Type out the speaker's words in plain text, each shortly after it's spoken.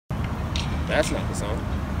That's not the song.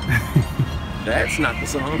 That's not the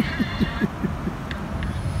song.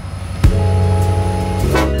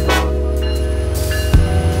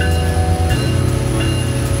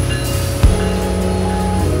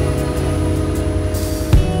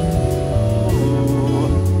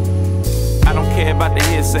 I don't care about the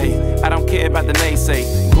hearsay, I don't care about the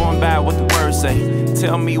naysay. Going by what the words say,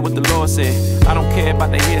 tell me what the Lord said. I don't care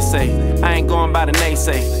about the hearsay, I ain't going by the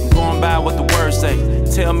naysay. Going by what the words say,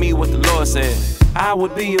 tell me what the Lord said. I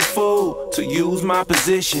would be a fool to use my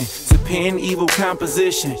position to pen evil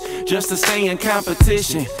composition just to stay in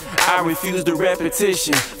competition. I refuse the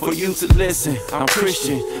repetition for you to listen. I'm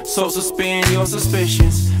Christian, so suspend your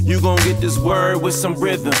suspicions. You gon' get this word with some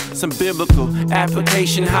rhythm, some biblical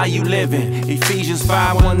application, how you living. Ephesians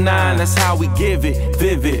 5:19, that's how we give it,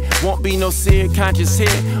 vivid. Won't be no seared conscious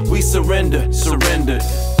hit, we surrendered.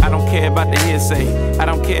 I don't care about the hearsay, I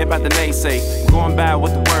don't care about the naysay. Going by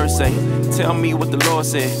what the words say, tell me what the Lord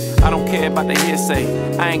said. I don't care about the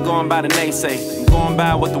hearsay, I ain't going by the naysay. Going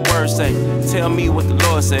by what the words say, tell me what the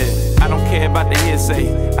Lord said. I don't care about the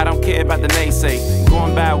hearsay, I don't care about the naysay.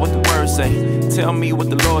 Going by what the words say, tell me what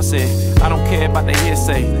the Lord said. I don't care about the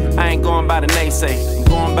hearsay, I ain't going by the naysay.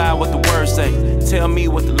 Going by what the words say, tell me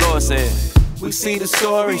what the Lord said. We see the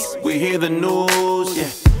stories, we hear the news, yeah.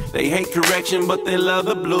 They hate correction, but they love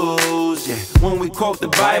the blues, yeah. When we quote the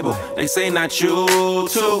Bible, they say not you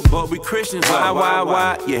too, but we Christians,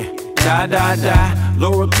 why, yeah. Die,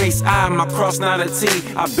 lowercase I, my cross not a T.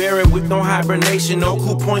 I bear it with no hibernation, no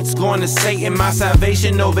cool points going to Satan. My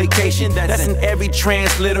salvation, no vacation, that's in every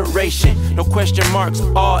transliteration. No question marks,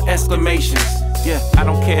 all exclamations. Yeah, I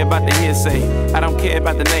don't care about the hearsay, I don't care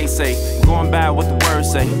about the naysay. Going by what the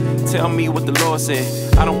words say, tell me what the Lord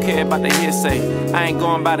said. I don't care about the hearsay, I ain't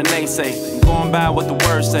going by the naysay. Going by what the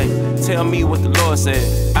words say, tell me what the Lord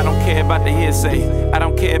said. I don't care about the hearsay, I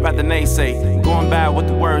don't care about the naysay. Going by what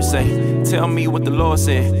the words say, tell me what the Lord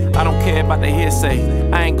said. I don't care about the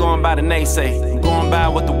hearsay, I ain't going by the naysay. Going by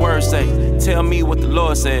what the words say, tell me what the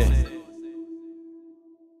Lord said.